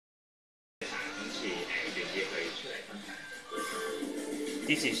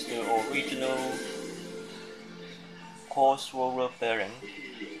This is the original coarse roller bearing.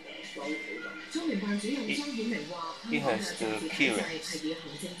 It has the clearance,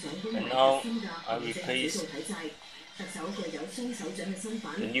 and now I replace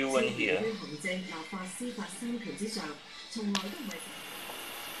the new one here.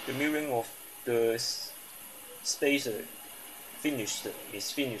 The mirroring of the spacer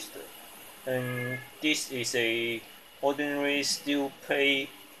is finished, and this is a ordinary steel plate,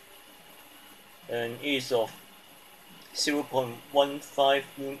 and it is of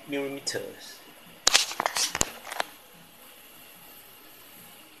 0.15 millimeters.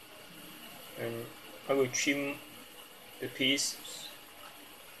 And I will trim the piece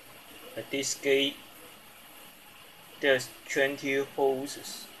at this gate. There's 20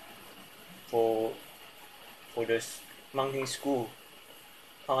 holes for the mounting screw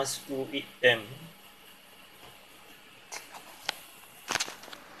pass through them.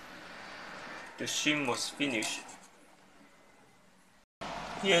 The shim was finished.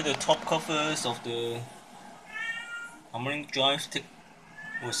 Here the top covers of the harmonic drive stick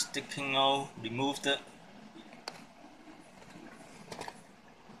was sticking out, removed it.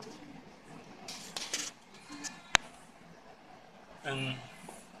 And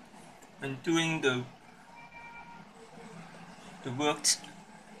doing the work,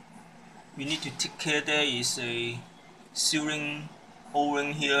 we need to take care there is a sealing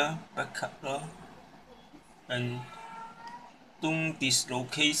O-ring here, back coupler, and don't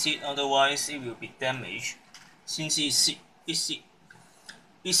dislocate it, otherwise it will be damaged. Since it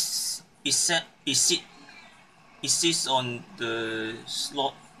sits on the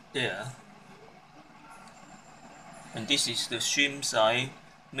slot there. And this is the shims I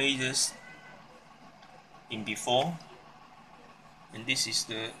made this in before, and this is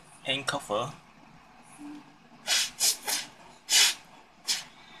the hand cover.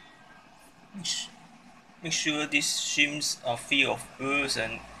 Make sure these shims are free of burrs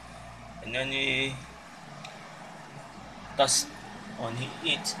and any dust on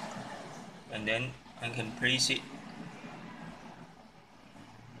it, and then I can place it.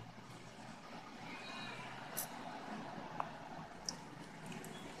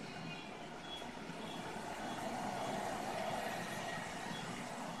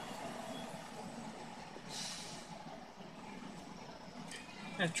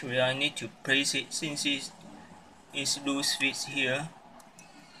 Actually, I need to place it since it is loose fit here.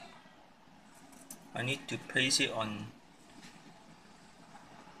 I need to place it on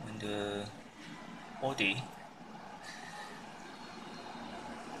the body.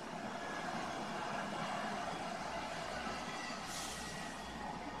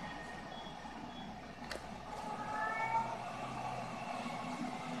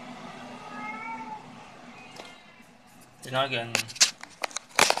 Then I can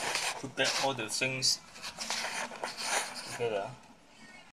put back all the things together.